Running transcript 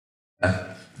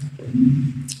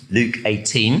Luke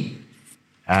 18,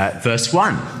 verse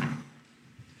 1.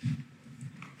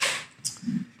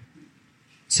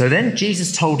 So then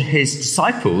Jesus told his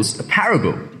disciples a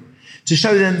parable to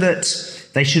show them that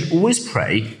they should always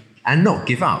pray and not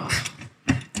give up.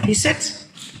 He said,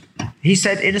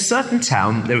 in a certain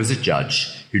town there was a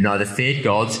judge who neither feared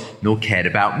God nor cared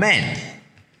about men.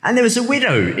 And there was a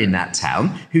widow in that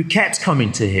town who kept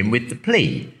coming to him with the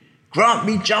plea, "Grant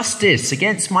me justice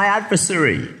against my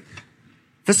adversary."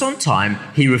 For some time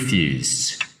he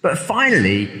refused, but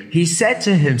finally he said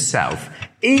to himself,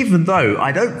 "Even though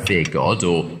I don't fear God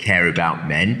or care about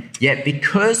men, yet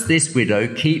because this widow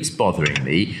keeps bothering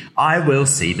me, I will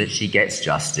see that she gets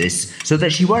justice so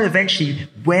that she won't eventually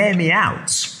wear me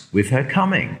out with her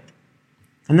coming."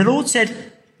 And the Lord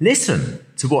said, "Listen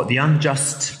to what the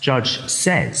unjust judge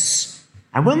says.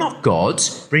 And will not God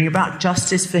bring about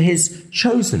justice for his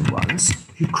chosen ones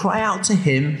who cry out to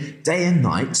him day and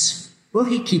night? Will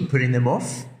he keep putting them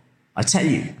off? I tell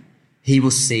you, he will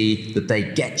see that they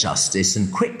get justice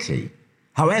and quickly.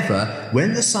 However,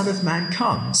 when the Son of Man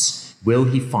comes, will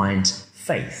he find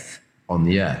faith on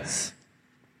the earth?"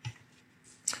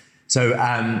 So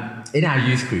in our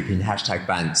youth group, in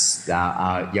 #Bants,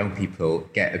 our young people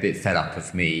get a bit fed up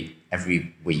of me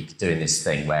every week doing this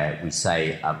thing where we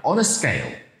say, on a scale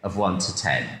of 1 to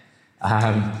 10,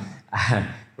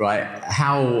 right,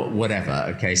 how, whatever,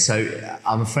 okay, so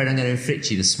I'm afraid I'm going to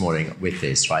inflict you this morning with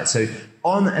this, right? So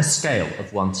on a scale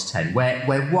of 1 to 10,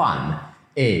 where 1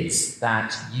 is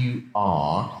that you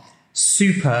are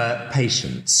super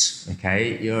patient,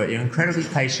 okay? You're incredibly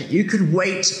patient. You could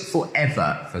wait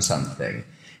forever for something.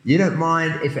 You don't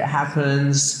mind if it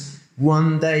happens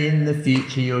one day in the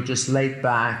future. You're just laid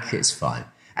back. It's fine.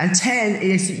 And 10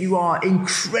 is that you are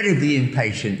incredibly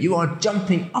impatient. You are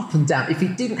jumping up and down. If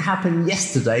it didn't happen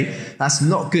yesterday, that's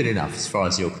not good enough as far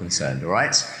as you're concerned, all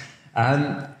right?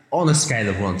 On a scale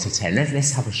of 1 to 10,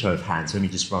 let's have a show of hands. Let me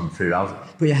just run through. I'll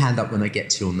put your hand up when I get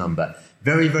to your number.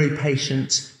 Very, very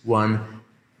patient, 1.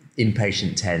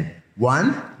 Impatient, 10.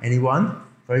 1, anyone?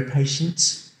 Very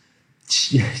patient?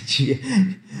 Yeah, 2.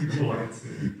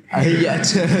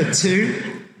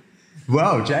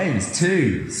 Well, James,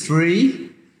 2, 3,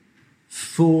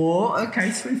 4. Okay,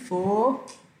 3, 4.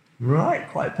 Right,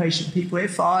 quite patient people here.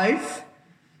 5,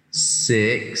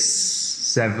 6,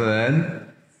 7,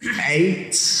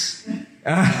 8.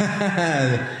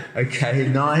 Okay,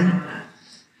 9.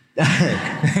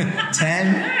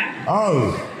 10.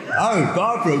 Oh,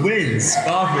 Barbara wins.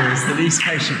 Barbara is the least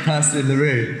patient person in the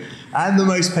room. And the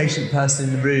most patient person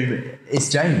in the room is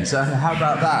James. How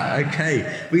about that? Okay.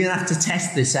 We're going to have to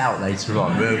test this out later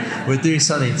on. We'll do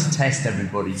something to test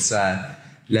everybody's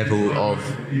level of...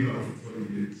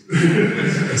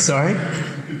 Sorry?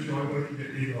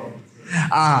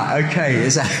 Okay.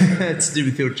 Is that to do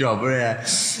with your job? Yeah.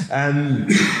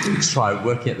 Let's try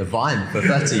working at the Vine for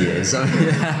 30 years.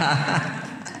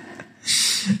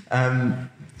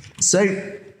 So,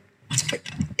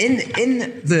 in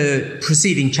the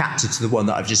preceding chapter to the one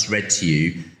that I've just read to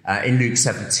you, in Luke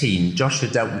 17, Joshua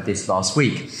dealt with this last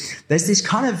week. There's this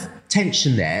kind of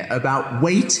tension there about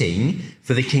waiting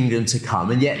for the kingdom to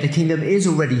come, and yet the kingdom is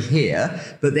already here,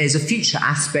 but there's a future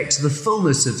aspect to the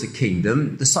fullness of the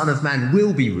kingdom. The Son of Man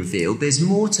will be revealed. There's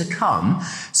more to come.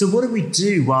 So what do we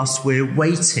do whilst we're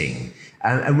waiting?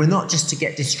 And we're not just to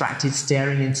get distracted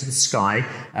staring into the sky,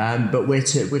 but we're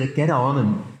to get on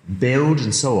and build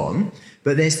and so on.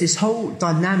 But there's this whole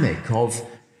dynamic of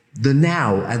the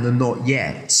now and the not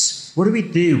yet. What do we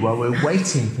do while we're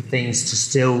waiting for things to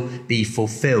still be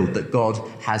fulfilled that God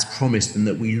has promised and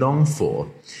that we long for?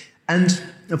 And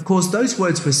of course, those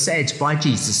words were said by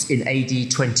Jesus in AD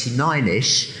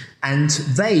 29-ish, and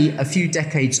they, a few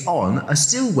decades on, are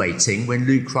still waiting when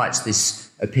Luke writes this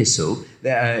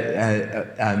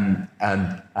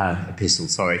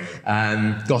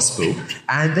gospel,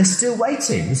 and they're still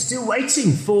waiting. They're still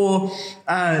waiting for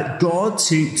God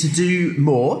to do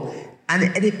more. And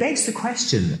it begs the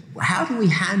question, how do we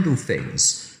handle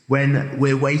things when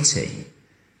we're waiting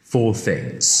for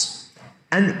things?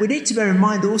 And we need to bear in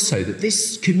mind also that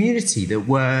this community that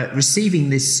were receiving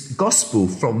this gospel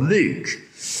from Luke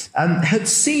had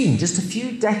seen just a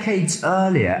few decades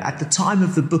earlier, at the time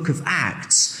of the book of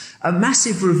Acts, a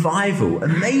massive revival.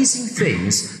 Amazing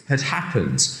things had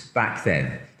happened back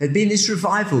then. There'd been this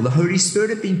revival. The Holy Spirit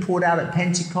had been poured out at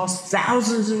Pentecost.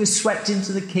 Thousands were swept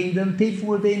into the kingdom. People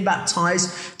were being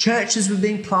baptized. Churches were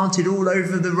being planted all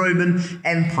over the Roman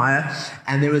Empire.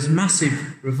 And there was massive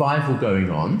revival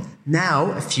going on.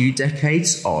 Now, a few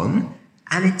decades on,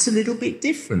 and it's a little bit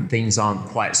different. Things aren't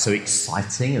quite so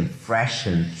exciting and fresh,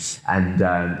 and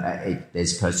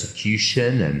there's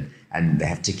persecution, and they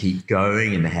have to keep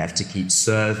going, and they have to keep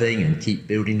serving and keep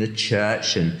building the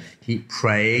church and keep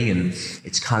praying. And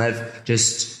it's kind of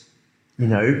just, a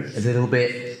little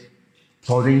bit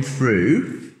plodding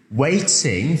through,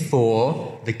 waiting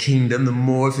for the kingdom, the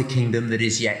more of the kingdom that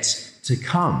is yet to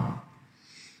come.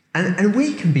 And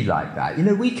we can be like that.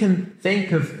 We can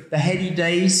think of the heady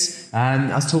days.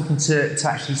 I was talking to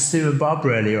actually Sue and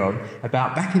Barbara earlier on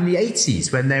about back in the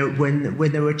 80s when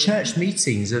there were church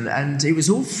meetings and it was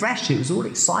all fresh. It was all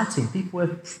exciting. People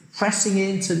were pressing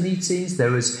into meetings.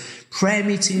 There was prayer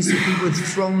meetings that people would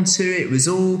throng to. It was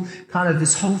all kind of,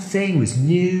 this whole thing was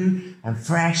new and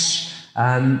fresh.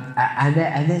 And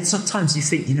then sometimes you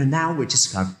think, now we're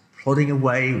just kind of plodding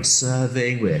away, we're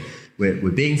serving,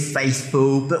 we're being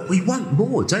faithful, but we want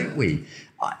more, don't we?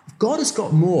 God has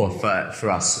got more for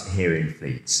us here in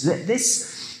Fleet.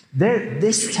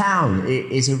 This town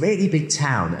is a really big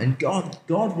town, and God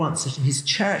wants his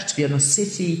church to be on a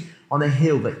city on a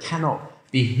hill that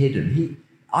cannot be hidden.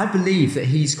 I believe that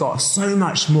he's got so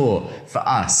much more for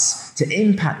us to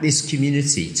impact this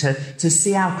community, to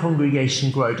see our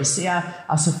congregation grow, to see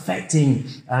us affecting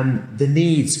the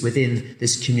needs within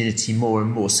this community more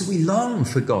and more. So we long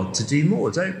for God to do more,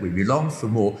 don't we? We long for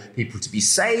more people to be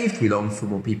saved. We long for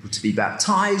more people to be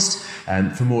baptized,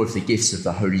 for more of the gifts of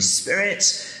the Holy Spirit.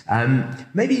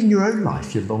 Maybe in your own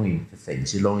life, you're longing for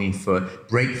things. You're longing for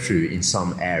breakthrough in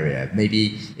some area,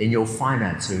 maybe in your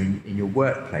finance or in your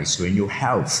workplace or in your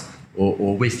health.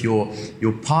 Or with your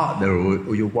partner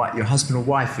or your husband or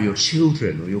wife or your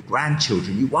children or your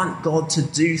grandchildren. You want God to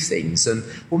do things.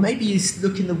 Or maybe you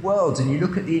look in the world and you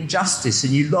look at the injustice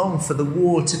and you long for the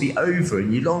war to be over,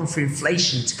 and you long for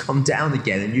inflation to come down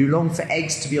again, and you long for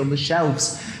eggs to be on the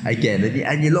shelves again,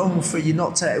 and you long for you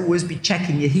not to always be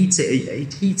checking your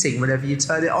heating whenever you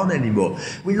turn it on anymore.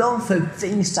 We long for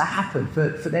things to happen, for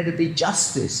there to be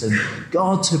justice and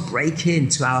God to break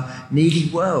into our needy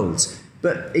world.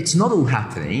 But it's not all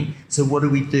happening, so what do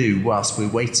we do whilst we're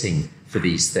waiting for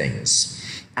these things?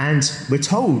 And we're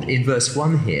told in verse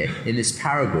 1 here, in this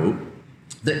parable,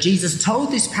 that Jesus told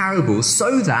this parable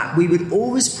so that we would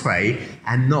always pray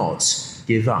and not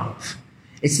give up.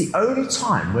 It's the only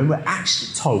time when we're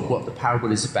actually told what the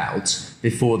parable is about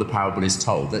before the parable is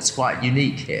told. That's quite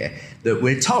unique here, that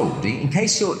we're told, in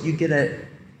case you're going to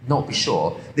not be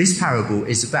sure, this parable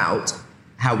is about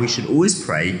how we should always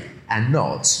pray and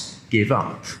not give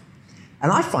up.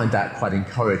 And I find that quite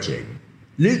encouraging.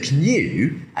 Luke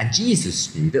knew, and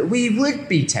Jesus knew, that we would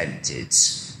be tempted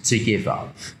to give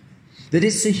up. That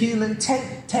it's a human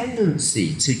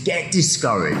tendency to get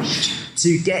discouraged,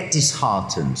 to get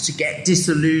disheartened, to get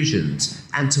disillusioned,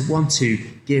 and to want to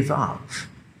give up.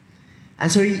 And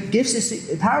so he gives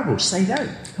us a parable to say, no,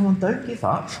 come on, don't give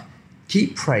up.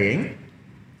 Keep praying.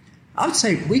 I would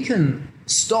say we can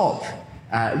stop.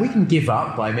 We can give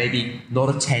up by maybe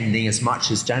not attending as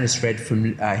much as Janice read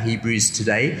from Hebrews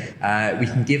today. We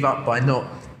can give up by not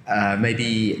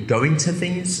maybe going to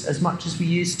things as much as we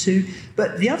used to.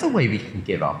 But the other way we can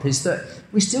give up is that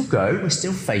we still go, we're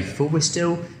still faithful, we're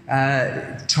still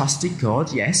trusting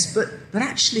God, yes, but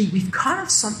actually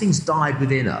something's died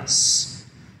within us.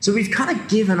 So we've kind of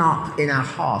given up in our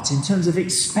heart in terms of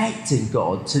expecting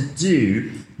God to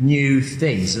do new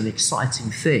things and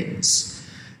exciting things.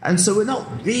 And so we're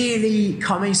not really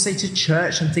coming, say, to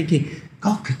church and thinking,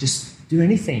 God could just do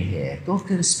anything here. God's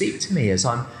going to speak to me as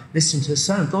I'm listening to a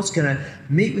sermon. God's going to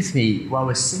meet with me while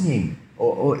we're singing.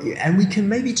 And we can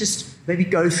maybe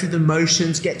go through the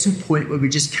motions, get to a point where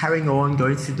we're just carrying on,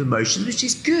 going through the motions, which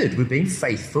is good. We're being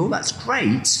faithful. That's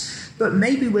great. But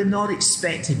maybe we're not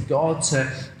expecting God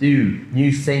to do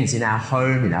new things in our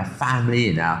home, in our family,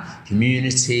 in our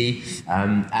community.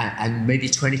 And maybe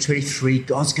 2023,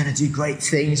 God's going to do great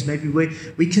things. Maybe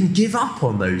we can give up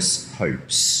on those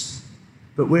hopes.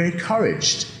 But we're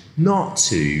encouraged not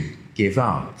to give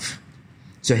up.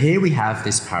 So here we have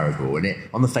this parable, and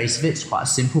on the face of it, it's quite a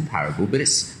simple parable, but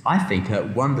it's, I think, a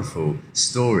wonderful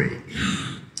story.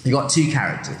 You've got two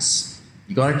characters.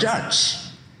 You've got a judge.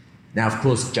 Now, of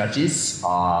course, judges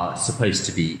are supposed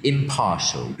to be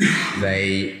impartial.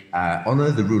 They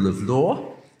honour the rule of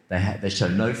law. They show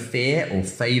no fear or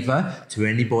favour to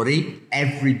anybody.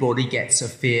 Everybody gets a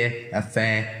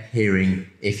fair hearing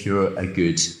if you're a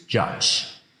good judge.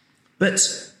 But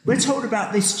we're told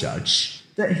about this judge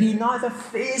that he neither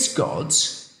fears God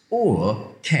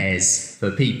or cares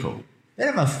for people. They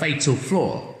have a fatal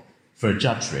flaw for a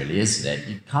judge, really, isn't it?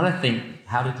 You kind of think,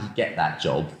 how did he get that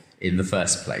job in the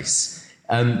first place?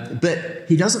 But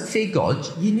he doesn't fear God.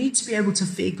 You need to be able to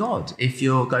fear God if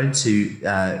you're going to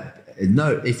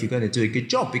do a good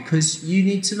job, because you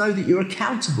need to know that you're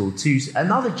accountable to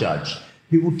another judge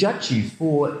who will judge you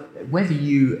for whether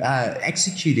you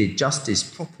executed justice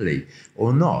properly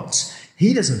or not.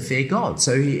 He doesn't fear God,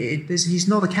 so he's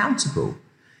not accountable.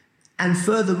 And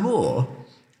furthermore,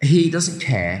 he doesn't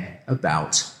care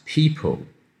about people.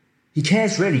 He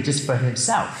cares really just for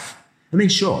himself. I mean,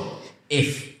 sure,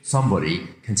 if somebody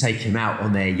can take him out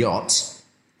on their yacht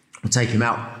or take him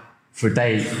out for a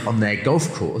day on their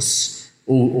golf course,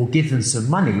 or give them some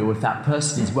money, or if that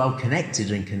person is well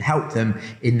connected and can help them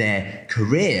in their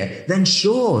career, then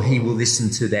sure, he will listen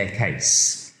to their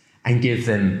case and give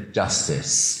them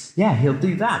justice. Yeah, he'll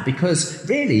do that because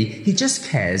really he just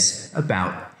cares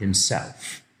about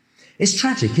himself. It's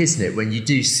tragic, isn't it, when you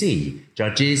do see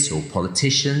judges or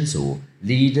politicians or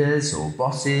leaders or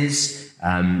bosses,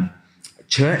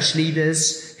 church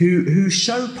leaders who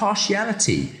show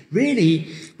partiality. Really,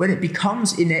 when it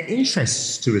becomes in their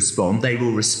interests to respond, they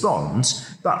will respond,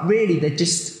 but really they're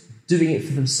just doing it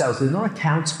for themselves. They're not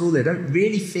accountable, they don't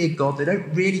really fear God, they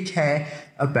don't really care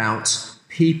about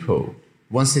people.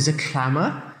 Once there's a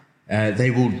clamour, they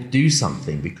will do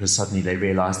something because suddenly they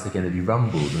realise they're going to be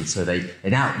rumbled, and so they're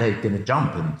going to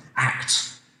jump and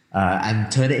act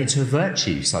and turn it into a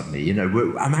virtue suddenly. You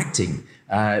know, I'm acting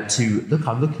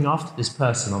I'm looking after this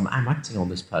person, I'm acting on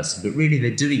this person, but really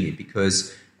they're doing it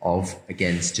because of,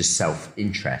 again, just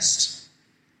self-interest.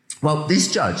 Well,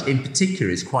 this judge in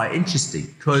particular is quite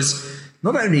interesting because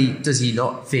not only does he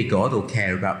not fear God or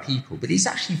care about people, but he's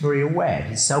actually very aware,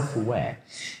 he's self-aware.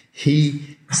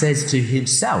 He says to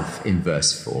himself in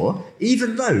verse 4,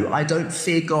 even though I don't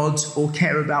fear God or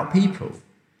care about people.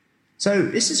 So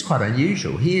this is quite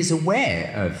unusual. He is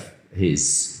aware of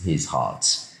his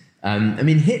heart.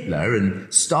 Hitler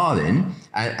and Stalin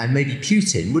and maybe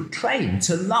Putin would claim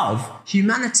to love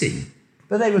humanity,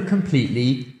 but they were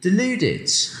completely deluded.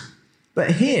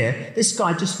 But here, this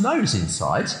guy just knows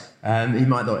inside, he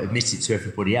might not admit it to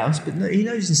everybody else, but he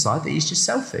knows inside that he's just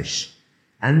selfish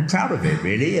and proud of it,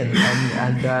 really, and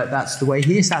that's the way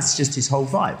he is. That's just his whole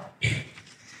vibe.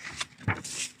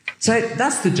 So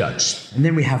that's the judge. And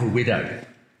then we have a widow.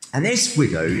 And this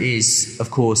widow is, of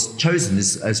course, chosen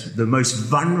as the most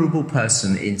vulnerable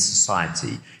person in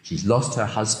society. She's lost her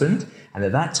husband, and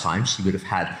at that time she would have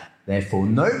had, therefore,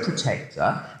 no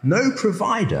protector, no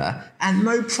provider, and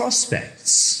no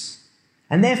prospects.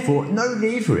 And therefore, no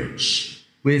leverage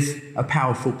with a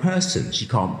powerful person. She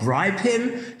can't bribe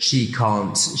him, she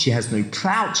has no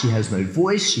clout, she has no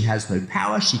voice, she has no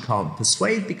power, she can't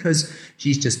persuade because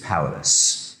she's just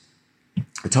powerless.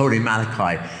 We're told in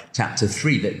Malachi chapter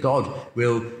 3 that God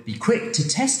will be quick to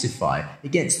testify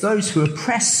against those who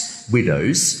oppress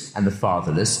widows and the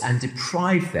fatherless and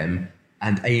deprive them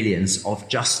and aliens of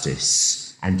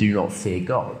justice and do not fear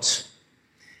God.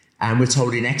 And we're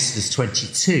told in Exodus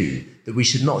 22 that we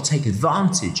should not take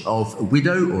advantage of a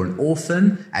widow or an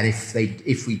orphan, and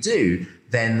if we do,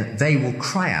 then they will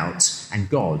cry out and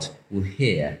God will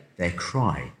hear their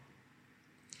cry.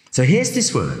 So here's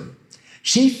this woman.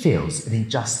 She feels an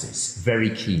injustice very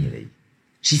keenly.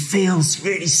 She feels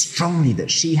really strongly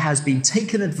that she has been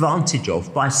taken advantage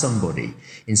of by somebody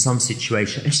in some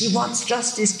situation, and she wants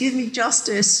justice. Give me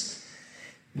justice.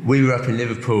 We were up in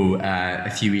Liverpool a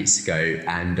few weeks ago,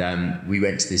 and we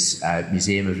went to this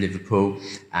museum of Liverpool,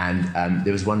 and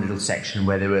there was one little section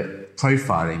where they were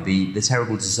profiling the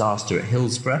terrible disaster at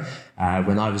Hillsborough.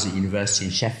 When I was at university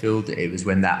in Sheffield, it was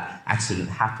when that accident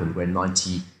happened, when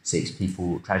 96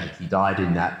 people tragically died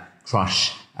in that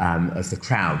crush of the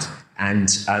crowd. And,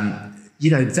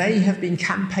 they have been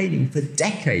campaigning for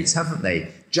decades, haven't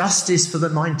they? Justice for the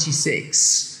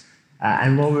 96.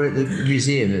 And while we're at the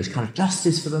museum, there's kind of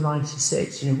justice for the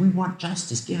 96. We want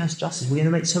justice. Give us justice. We're going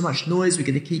to make so much noise. We're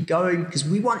going to keep going because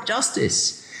we want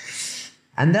justice.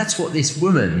 And that's what this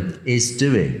woman is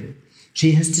doing.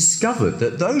 She has discovered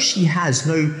that though she has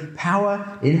no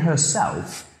power in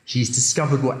herself, she's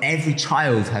discovered what every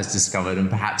child has discovered, and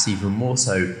perhaps even more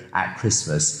so at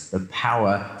Christmas, the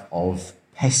power of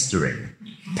pestering.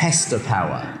 Pester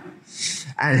power.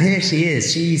 And here she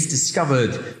is. She's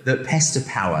discovered that pester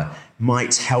power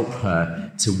might help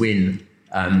her to win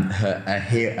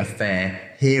a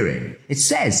fair hearing. It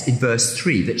says in verse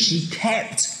 3 that she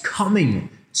kept coming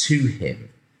to him.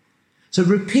 So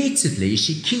repeatedly,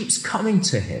 she keeps coming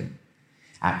to him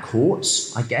at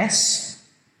courts, I guess.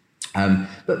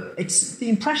 But the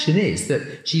impression is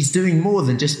that she's doing more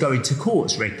than just going to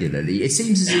courts regularly. It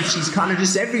seems as if she's kind of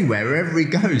just everywhere, wherever he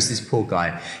goes, this poor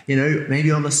guy.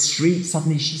 Maybe on the street,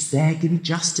 suddenly she's there, giving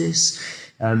justice.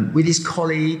 With his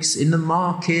colleagues in the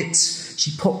market,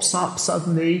 she pops up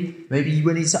suddenly. Maybe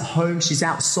when he's at home, she's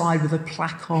outside with a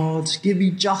placard, give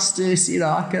me justice,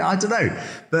 I don't know.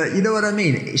 But you know what I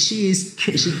mean? She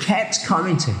kept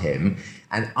coming to him,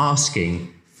 and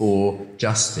asking for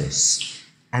justice.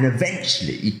 And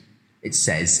eventually, it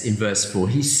says in verse 4,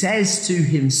 he says to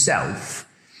himself,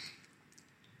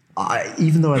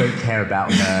 even though I don't care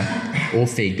about her or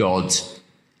fear God,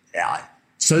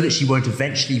 so that she won't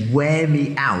eventually wear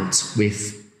me out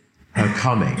with her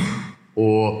coming.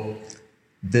 Or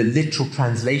the literal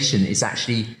translation is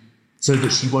actually so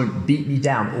that she won't beat me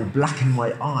down or blacken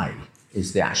my eye,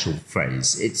 is the actual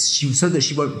phrase. It's so that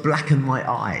she won't blacken my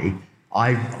eye,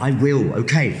 I will,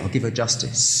 okay, I'll give her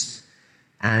justice.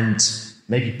 And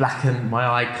maybe blacken my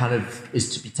eye kind of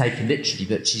is to be taken literally,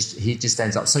 that he just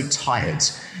ends up so tired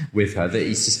with her that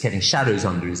he's just getting shadows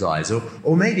under his eyes.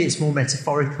 Or maybe it's more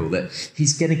metaphorical, that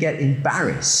he's going to get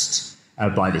embarrassed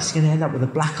by this. He's going to end up with a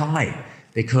black eye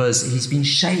because he's been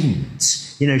shamed.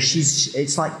 You know,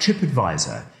 it's like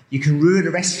TripAdvisor. You can ruin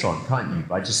a restaurant, can't you,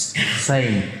 by just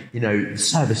saying, you know, the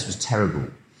service was terrible.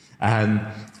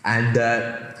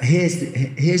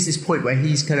 Here's this point where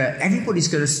everybody's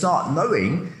going to start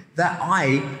knowing that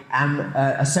I am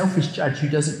a selfish judge who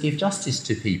doesn't give justice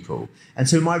to people. And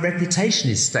so my reputation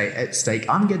is at stake.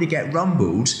 I'm going to get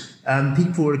rumbled.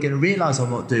 People are going to realise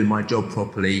I'm not doing my job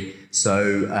properly.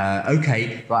 So,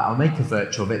 okay, right, I'll make a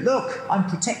virtue of it. Look, I'm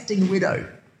protecting a widow.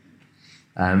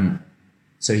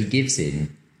 So he gives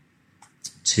in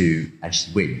and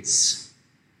she wins,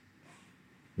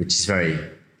 which is a very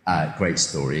great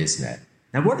story, isn't it?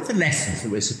 Now, what are the lessons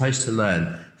that we're supposed to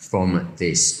learn from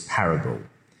this parable?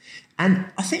 And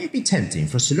I think it'd be tempting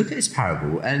for us to look at this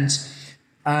parable and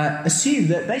assume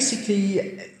that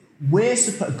basically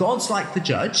God's like the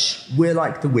judge, we're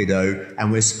like the widow,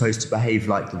 and we're supposed to behave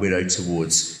like the widow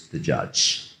towards the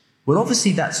judge. Well,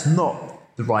 obviously that's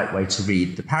not the right way to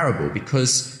read the parable,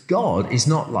 because God is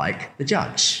not like the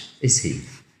judge, is he?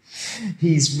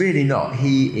 He's really not.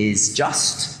 He is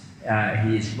just.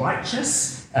 He is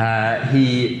righteous.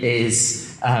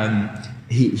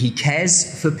 He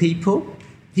cares for people.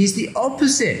 He's the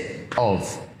opposite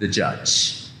of the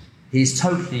judge. He's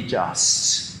totally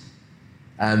just.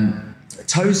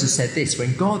 Tozer said this: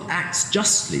 when God acts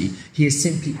justly, he is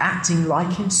simply acting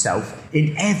like himself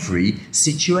in every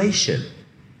situation.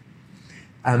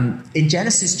 In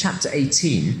Genesis chapter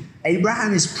 18,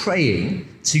 Abraham is praying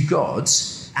to God,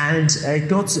 and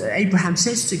Abraham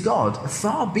says to God,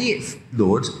 "Far be it,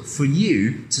 Lord, for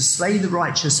you to slay the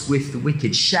righteous with the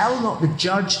wicked. Shall not the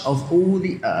judge of all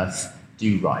the earth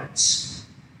do right?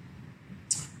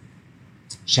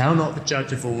 Shall not the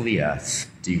judge of all the earth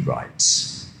do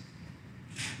right?"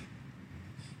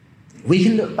 We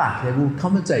can look back. There will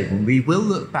come a day when we will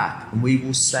look back and we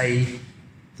will say,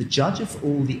 the judge of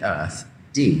all the earth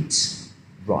did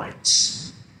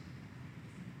right.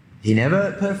 He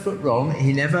never put a foot wrong.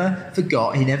 He never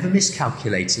forgot. He never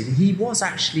miscalculated. He was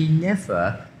actually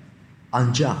never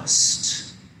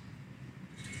unjust.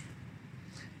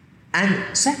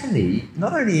 And secondly,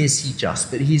 not only is he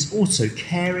just, but he's also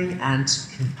caring and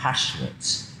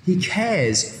compassionate. He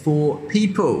cares for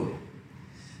people.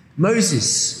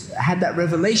 Moses had that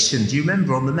revelation, do you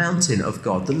remember, on the mountain of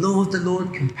God? The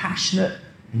Lord, compassionate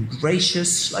and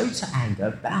gracious, slow to anger,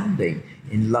 abounding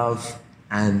in love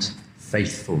and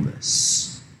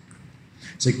faithfulness.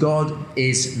 So God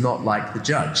is not like the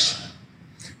judge.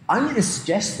 I'm going to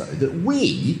suggest, though, that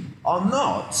we are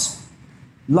not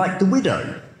like the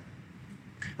widow.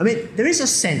 I mean, there is a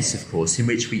sense, of course, in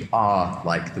which we are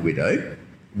like the widow.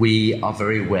 We are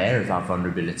very aware of our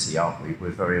vulnerability, aren't we? We're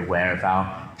very aware of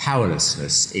our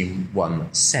powerlessness in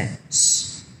one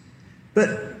sense.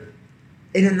 But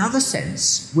in another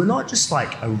sense, we're not just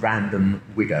like a random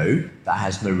widow that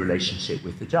has no relationship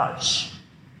with the judge.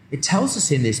 It tells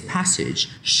us in this passage,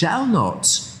 shall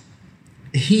not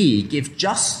he give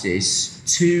justice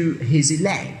to his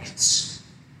elect,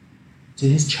 to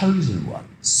his chosen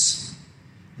ones?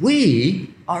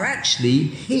 We are actually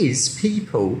his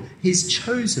people, his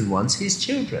chosen ones, his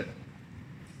children.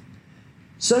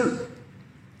 So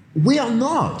we are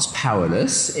not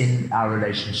powerless in our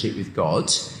relationship with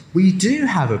God. We do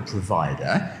have a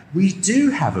provider. We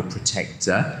do have a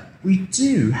protector. We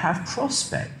do have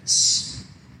prospects.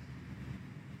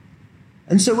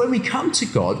 And so when we come to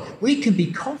God, we can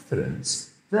be confident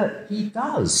that he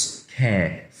does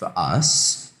care for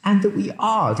us, and that we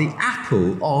are the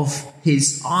apple of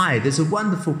his eye. There's a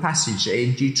wonderful passage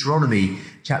in Deuteronomy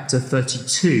chapter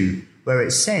 32 where it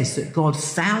says that God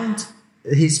found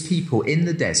his people in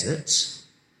the desert,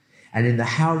 and in the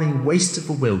howling waste of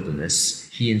the wilderness,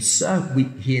 he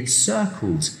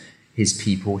encircled his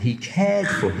people. He cared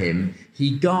for him. He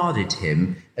guarded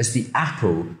him as the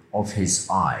apple of his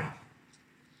eye.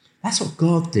 That's what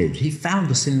God did. He found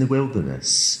us in the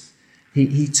wilderness.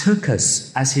 He took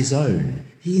us as his own.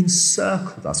 He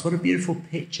encircled us. What a beautiful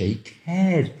picture. He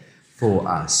cared for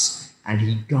us and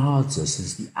he guards us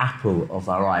as the apple of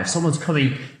our eye. If someone's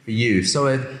coming for you, if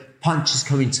someone punch is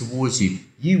coming towards you,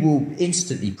 you will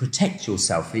instantly protect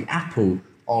yourself, the apple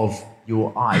of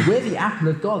your eye. We're the apple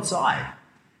of God's eye.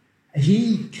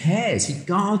 He cares, he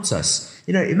guards us.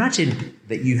 You know, imagine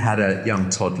that you had a young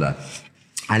toddler,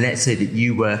 and let's say that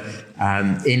you were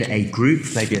in a group,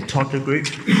 maybe a toddler group,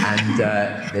 and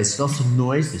there's lots of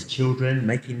noise, there's children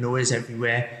making noise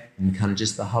everywhere, and kind of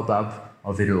just the hubbub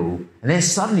of it all. And then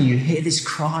suddenly you hear this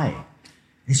cry.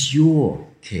 It's your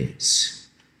kids.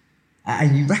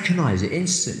 And you recognize it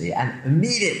instantly, and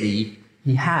immediately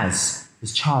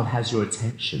this child has your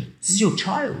attention. This is your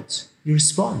child. You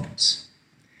respond.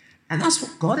 And that's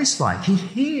what God is like. He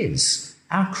hears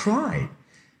our cry.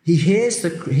 He hears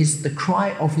the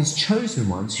cry of his chosen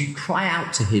ones who cry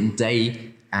out to him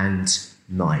day and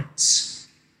night.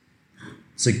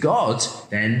 So God,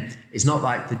 then, is not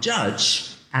like the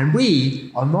judge, and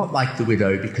we are not like the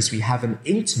widow because we have an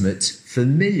intimate,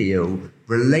 familial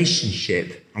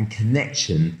relationship and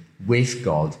connection with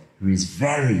God, who is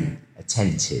very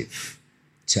attentive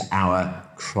to our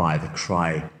cry, the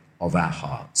cry of our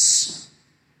hearts.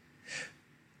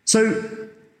 So,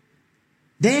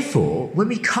 therefore, when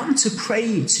we come to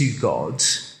pray to God,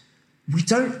 we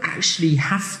don't actually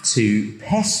have to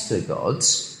pester God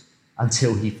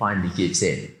until he finally gives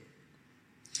in.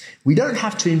 We don't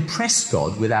have to impress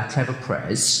God with our clever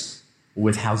prayers or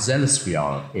with how zealous we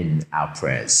are in our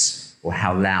prayers or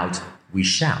how loud we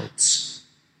shout.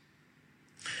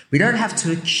 We don't have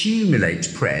to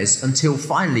accumulate prayers until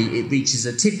finally it reaches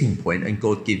a tipping point and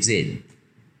God gives in.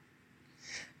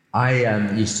 I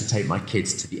used to take my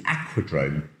kids to the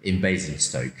Aquadrome in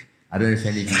Basingstoke. I don't know if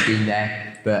any of you have been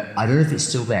there, but I don't know if it's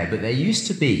still there, but there used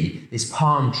to be this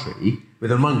palm tree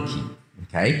with a monkey,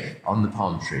 on the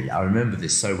palm tree. I remember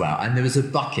this so well. And there was a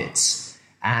bucket,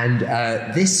 and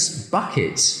this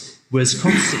bucket was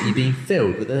constantly being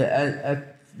filled with a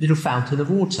little fountain of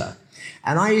water.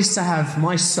 And I used to have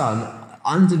my son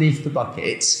underneath the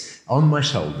bucket on my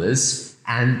shoulders,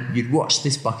 and you'd watch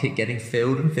this bucket getting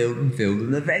filled and filled and filled,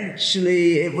 and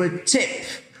eventually it would tip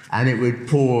and it would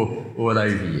pour all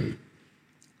over you.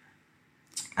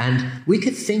 And we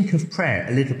could think of prayer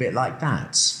a little bit like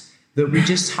that we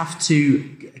just have to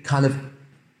kind of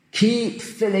keep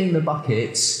filling the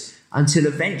buckets until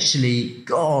eventually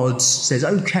God says,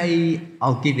 okay,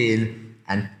 I'll give in,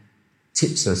 and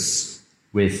tips us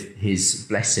with his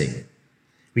blessing.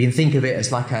 We can think of it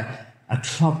as like a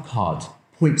club card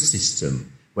point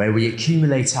system where we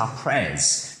accumulate our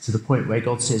prayers to the point where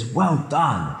God says, well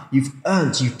done, you've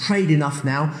prayed enough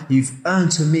now, you've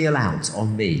earned a meal out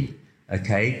on me.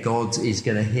 Okay, God is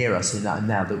going to hear us in that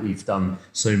now that we've done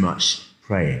so much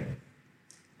praying.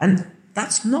 And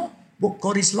that's not what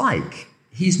God is like.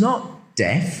 He's not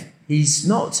deaf, he's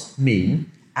not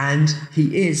mean, and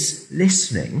he is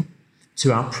listening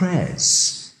to our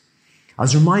prayers. I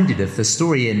was reminded of the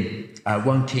story in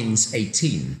 1 Kings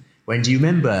 18, when, do you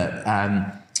remember,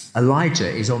 Elijah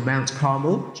is on Mount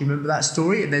Carmel? Do you remember that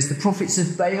story? And there's the prophets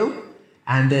of Baal,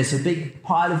 and there's a big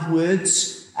pile of wood,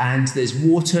 and there's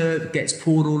water that gets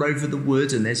poured all over the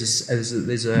wood, and there's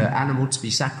an animal to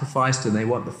be sacrificed, and they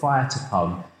want the fire to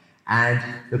come. And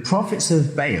the prophets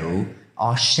of Baal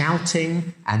are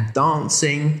shouting and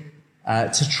dancing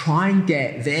to try and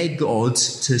get their God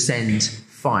to send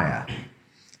fire.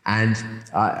 And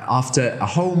after a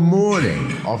whole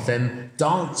morning of them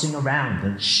dancing around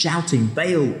and shouting,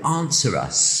 Baal, answer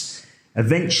us,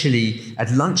 eventually,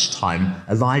 at lunchtime,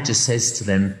 Elijah says to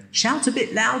them, shout a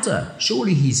bit louder.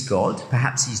 Surely he's God.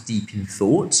 Perhaps he's deep in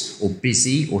thought or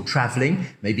busy or traveling.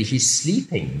 Maybe he's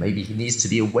sleeping. Maybe he needs to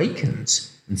be awakened.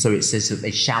 And so it says that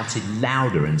they shouted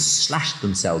louder and slashed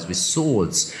themselves with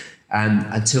swords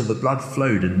until the blood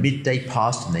flowed and midday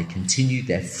passed, and they continued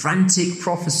their frantic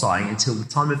prophesying until the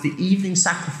time of the evening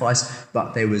sacrifice.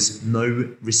 But there was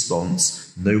no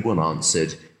response. No one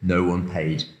answered. No one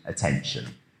paid attention.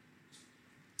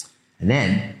 And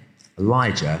then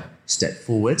Elijah stepped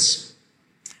forward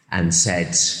and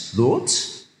said, Lord,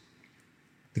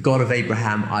 the God of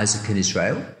Abraham, Isaac, and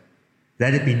Israel,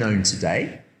 let it be known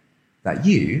today that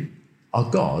you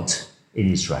are God in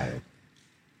Israel.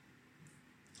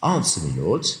 Answer me,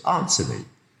 Lord, answer me,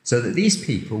 so that these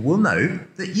people will know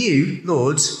that you,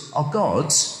 Lord, are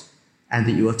God, and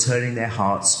that you are turning their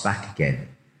hearts back again.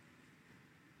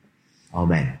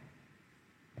 Amen.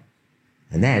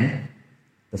 And then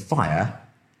the fire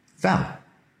fell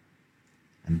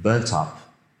and burnt up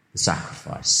the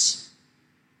sacrifice.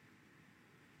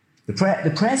 The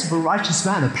prayers of a righteous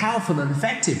man are powerful and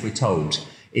effective, we're told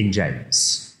in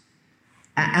James.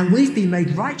 And we've been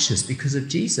made righteous because of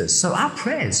Jesus. So our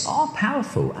prayers are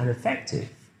powerful and effective.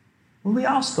 When we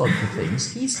ask God for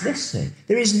things, he's listening.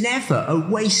 There is never a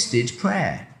wasted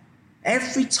prayer.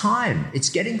 Every time it's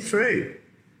getting through.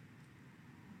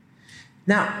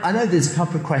 Now, I know there's a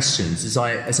couple of questions as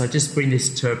I just bring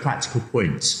this to a practical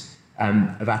point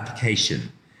of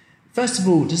application. First of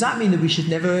all, does that mean that we should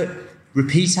never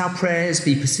repeat our prayers,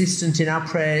 be persistent in our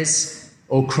prayers,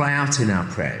 or cry out in our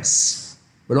prayers?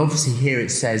 Well, obviously here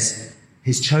it says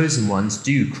his chosen ones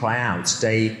do cry out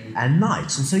day and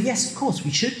night. And so, yes, of course,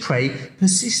 we should pray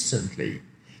persistently.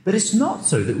 But it's not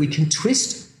so that we can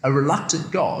twist a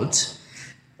reluctant God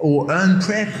or earn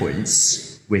prayer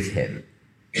points with him.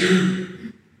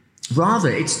 Rather,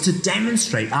 it's to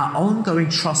demonstrate our ongoing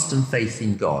trust and faith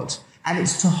in God. And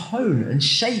it's to hone and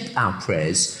shape our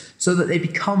prayers so that they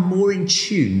become more in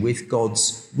tune with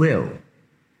God's will.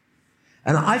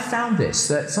 And I found this,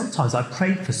 that sometimes I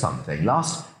prayed for something.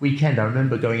 Last weekend, I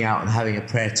remember going out and having a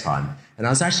prayer time. And I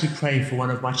was actually praying for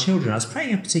one of my children. I was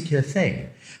praying a particular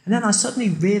thing. And then I suddenly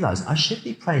realised I should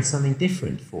be praying something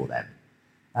different for them.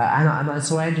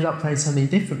 So I ended up praying something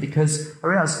different because I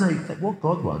realised, no, that what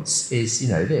God wants is,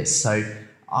 this. So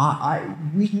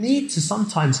we need to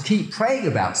sometimes keep praying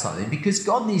about something because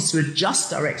God needs to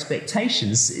adjust our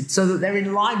expectations so that they're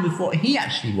in line with what he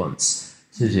actually wants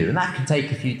to do. And that can take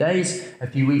a few days, a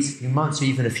few weeks, a few months, or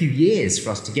even a few years for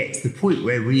us to get to the point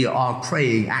where we are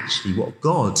praying actually what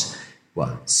God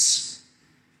wants.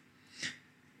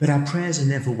 But our prayers are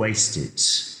never wasted.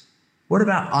 What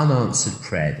about unanswered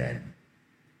prayer then?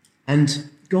 And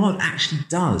God actually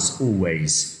does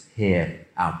always hear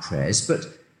our prayers, but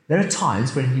there are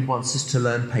times when he wants us to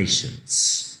learn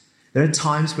patience. There are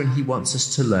times when he wants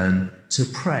us to learn to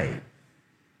pray.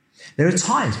 There are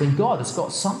times when God has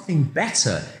got something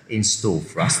better in store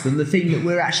for us than the thing that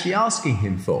we're actually asking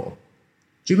him for.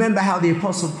 Do you remember how the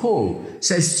Apostle Paul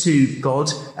says to God,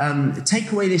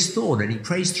 take away this thorn? And he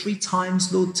prays 3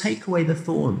 times, Lord, take away the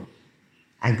thorn.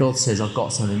 And God says, I've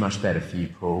got something much better for you,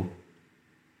 Paul.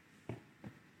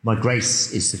 My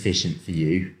grace is sufficient for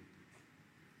you.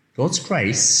 God's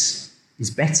grace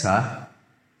is better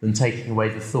than taking away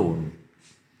the thorn.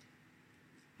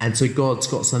 And so God's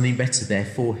got something better there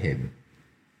for him.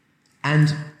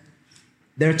 And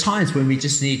there are times when we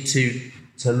just need to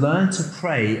learn to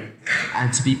pray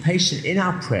and to be patient in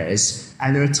our prayers.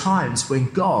 And there are times when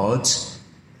God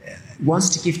wants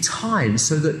to give time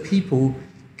so that people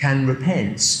can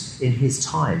repent in his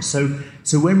time. So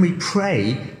when we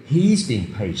pray, he's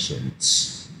being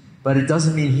patient, but it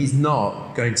doesn't mean he's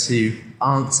not going to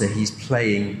answer. He's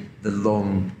playing the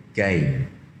long game.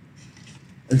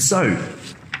 And so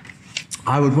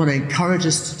I would want to encourage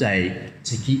us today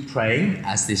to keep praying,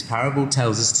 as this parable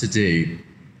tells us to do,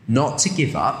 not to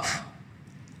give up,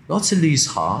 not to lose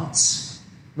heart,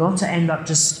 not to end up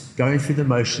just going through the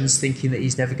motions thinking that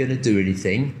he's never going to do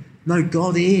anything. No,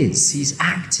 God is. He's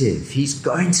active. He's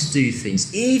going to do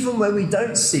things. Even when we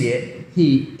don't see it,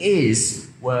 he is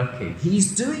working.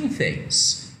 He's doing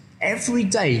things. Every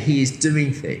day he is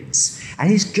doing things.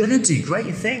 And he's going to do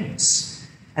great things.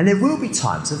 And there will be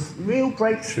times of real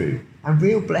breakthrough and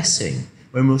real blessing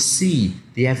when we'll see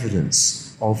the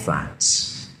evidence of that.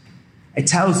 It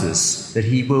tells us that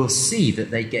he will see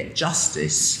that they get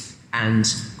justice and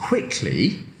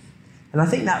quickly. And I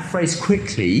think that phrase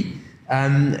quickly,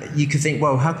 you could think,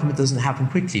 well, how come it doesn't happen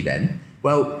quickly then?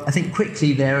 Well, I think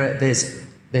quickly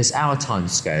there's our time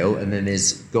scale and then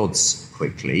there's God's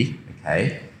quickly,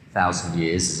 okay? 1,000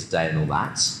 years is a day and all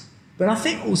that. But I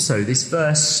think also this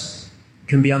verse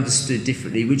can be understood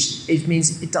differently, which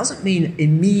it doesn't mean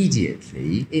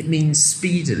immediately, it means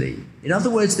speedily. In other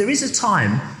words, there is a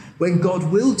time when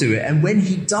God will do it, and when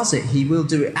he does it, he will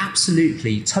do it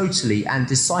absolutely, totally, and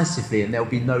decisively, and there'll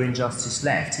be no injustice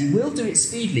left. He will do it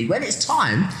speedily. When it's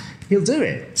time, he'll do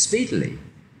it speedily.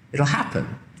 It'll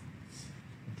happen.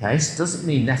 Okay, so it doesn't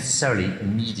mean necessarily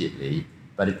immediately,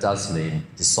 but it does mean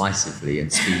decisively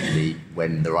and speedily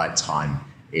when the right time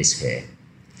is here.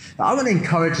 Now, I want to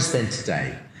encourage us then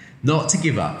today not to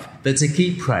give up, but to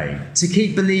keep praying, to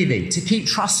keep believing, to keep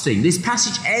trusting. This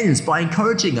passage ends by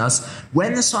encouraging us,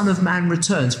 when the Son of Man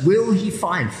returns, will he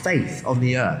find faith on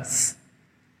the earth?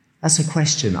 That's a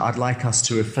question I'd like us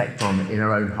to reflect on in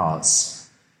our own hearts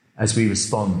as we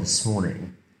respond this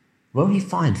morning. Will he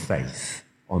find faith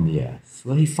on the earth?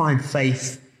 Will he find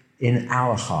faith in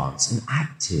our hearts, an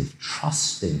active,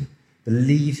 trusting,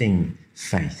 believing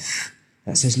faith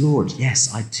that says, Lord,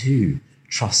 yes, I do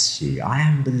trust you. I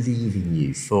am believing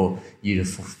you for you to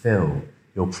fulfill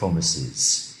your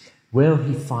promises. Will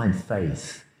he find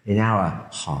faith in our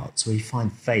hearts? Will he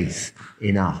find faith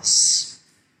in us?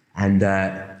 And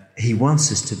he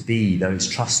wants us to be those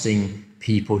trusting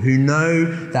people who know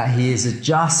that he is a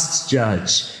just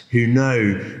judge, who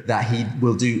know that he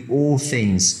will do all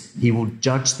things, he will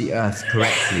judge the earth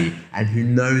correctly, and who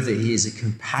know that he is a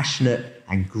compassionate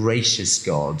and gracious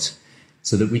God,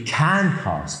 so that we can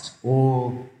cast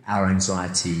all our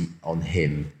anxiety on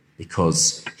him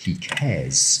because he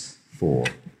cares for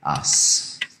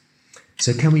us.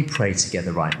 So can we pray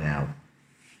together right now?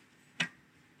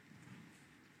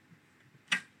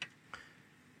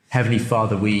 Heavenly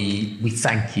Father, we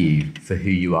thank you for who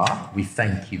you are. We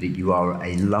thank you that you are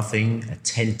a loving,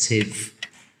 attentive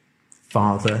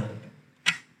Father,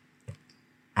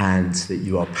 and that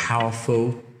you are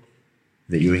powerful,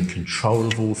 that you're in control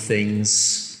of all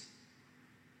things,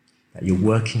 that you're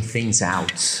working things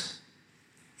out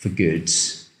for good.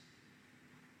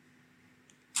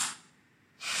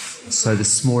 So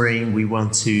this morning we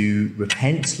want to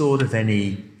repent, Lord, of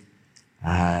any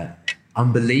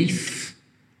unbelief.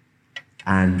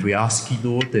 And we ask you,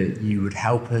 Lord, that you would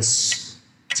help us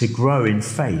to grow in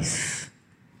faith,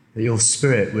 that your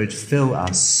Spirit would fill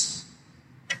us,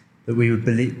 that we would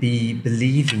be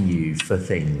believing you for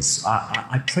things.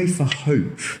 I pray for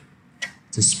hope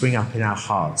to spring up in our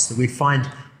hearts, that we find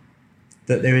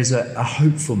that there is a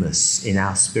hopefulness in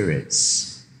our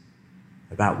spirits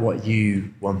about what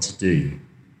you want to do.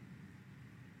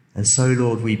 And so,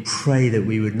 Lord, we pray that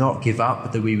we would not give up,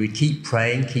 but that we would keep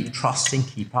praying, keep trusting,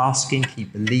 keep asking,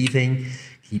 keep believing,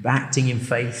 keep acting in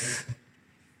faith.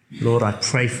 Lord, I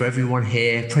pray for everyone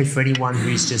here, pray for anyone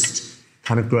who's just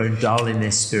kind of grown dull in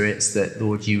their spirits, that,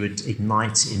 Lord, you would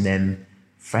ignite in them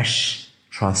fresh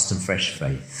trust and fresh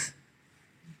faith.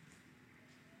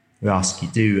 We ask you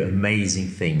to do amazing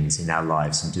things in our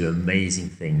lives and do amazing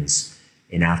things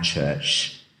in our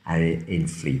church and in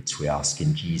Fleet. We ask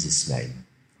in Jesus' name.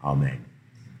 Amen.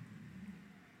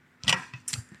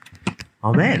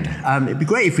 Amen. It'd be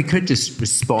great if we could just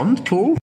respond, Paul.